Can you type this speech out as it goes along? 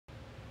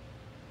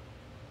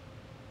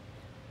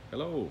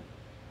Hello.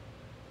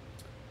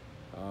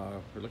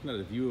 We're looking at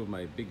a view of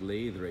my big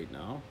lathe right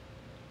now,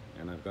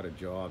 and I've got a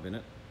job in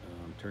it.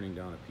 I'm turning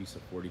down a piece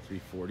of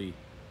 4340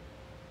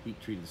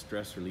 heat-treated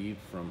stress relief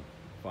from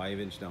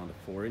 5-inch down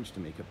to 4-inch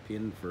to make a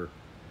pin for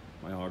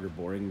my auger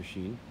boring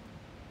machine.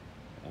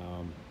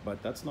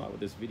 But that's not what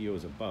this video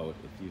is about.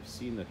 If you've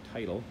seen the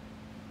title,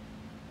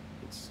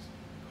 it's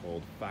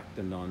called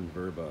Facta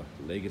non-Verba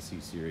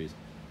Legacy Series,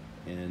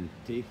 and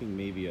taking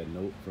maybe a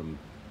note from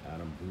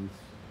Adam Booth's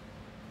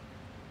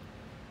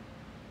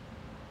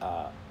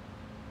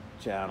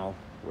channel,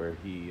 where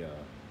he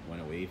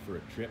went away for a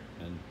trip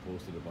and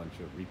reposted a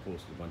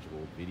bunch of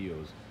old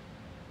videos.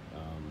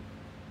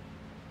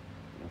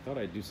 I thought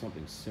I'd do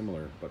something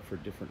similar, but for a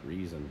different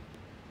reason.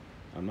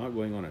 I'm not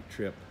going on a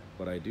trip,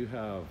 but I do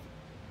have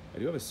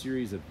a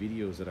series of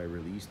videos that I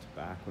released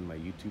back when my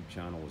YouTube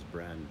channel was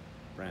brand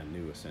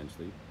new,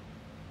 essentially.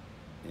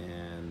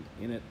 And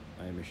in it,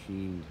 I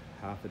machined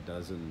half a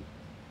dozen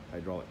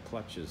hydraulic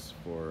clutches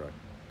for a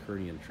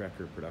Kearney and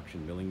Trecker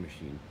production milling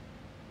machine.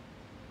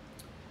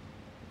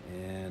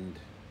 And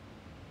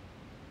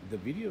the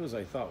videos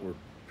I thought were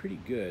pretty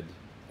good.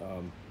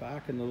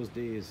 Back in those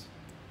days,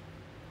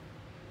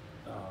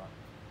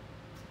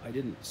 I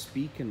didn't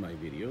speak in my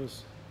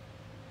videos,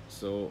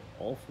 so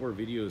all 4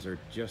 videos are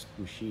just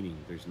machining.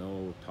 There's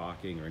no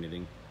talking or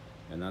anything,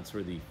 and that's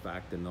where the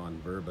Facta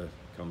non-Verba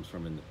comes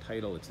from in the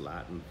title. It's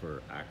Latin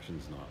for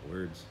actions, not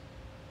words.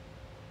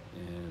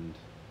 And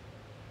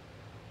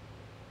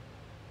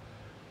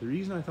the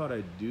reason I thought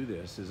I'd do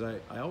this is I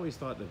always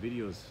thought the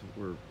videos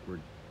were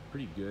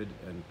pretty good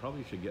and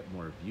probably should get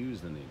more views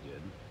than they did.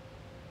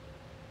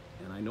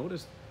 And I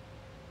noticed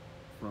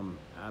from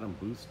Adam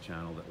Booth's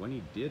channel that when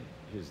he did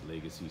his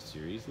Legacy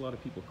series, a lot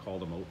of people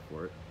called him out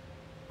for it,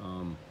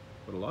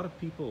 but a lot of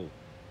people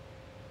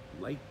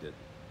liked it,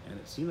 and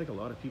it seemed like a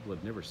lot of people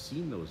had never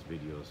seen those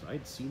videos.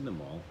 I'd seen them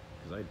all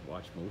because I'd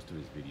watched most of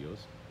his videos,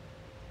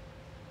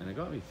 and it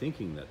got me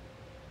thinking that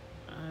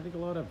I think a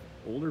lot of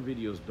older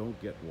videos don't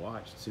get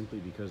watched simply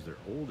because they're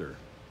older.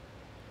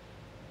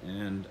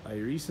 And I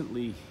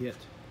recently hit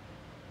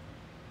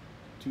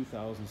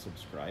 2,000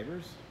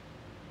 subscribers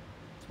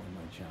on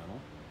my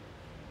channel,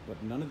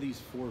 but none of these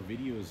 4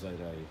 videos that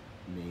I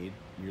made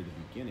near the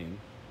beginning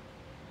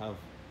have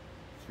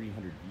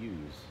 300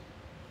 views.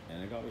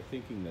 And it got me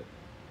thinking that,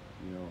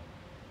 you know,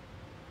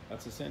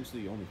 that's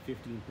essentially only 15%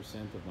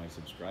 of my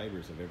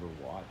subscribers have ever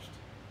watched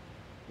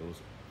those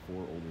 4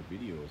 older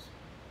videos.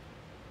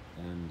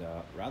 And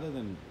rather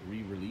than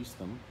re-release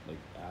them like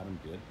Adam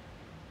did,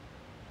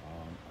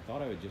 I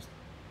thought I would just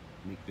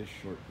make this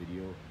short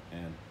video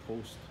and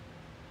post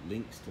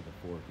links to the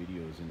 4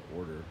 videos in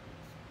order.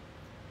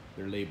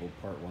 They're labeled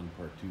part 1,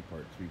 part 2,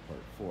 part 3, part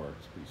 4.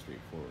 It's pretty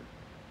straightforward.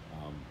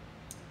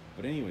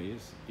 But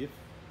anyways, if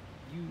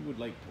you would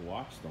like to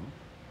watch them,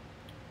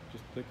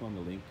 just click on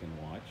the link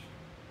and watch.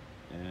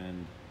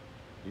 And,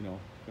 you know,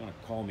 if you want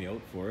to call me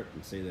out for it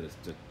and say that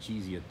it's a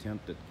cheesy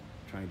attempt at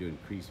trying to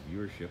increase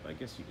viewership, I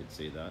guess you could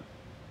say that.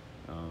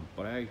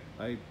 But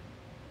I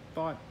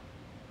thought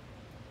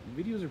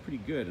the videos are pretty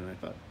good, and I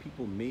thought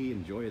people may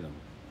enjoy them.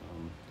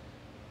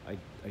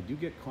 I do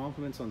get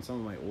compliments on some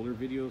of my older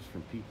videos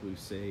from people who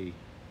say,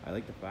 I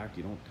like the fact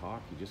you don't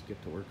talk, you just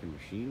get to work and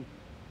machine.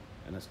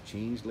 And that's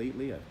changed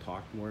lately. I've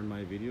talked more in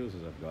my videos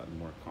as I've gotten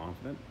more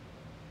confident.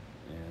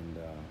 And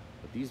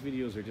but these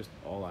videos are just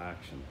all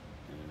action.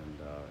 And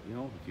you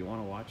know, if you want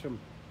to watch them,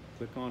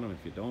 click on them.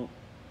 If you don't.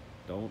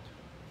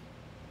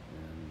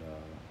 And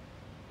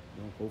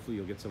you know, hopefully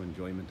you'll get some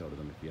enjoyment out of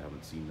them if you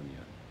haven't seen them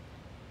yet.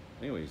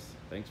 Anyways,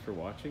 thanks for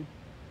watching,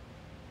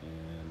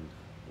 and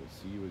we'll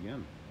see you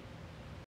again.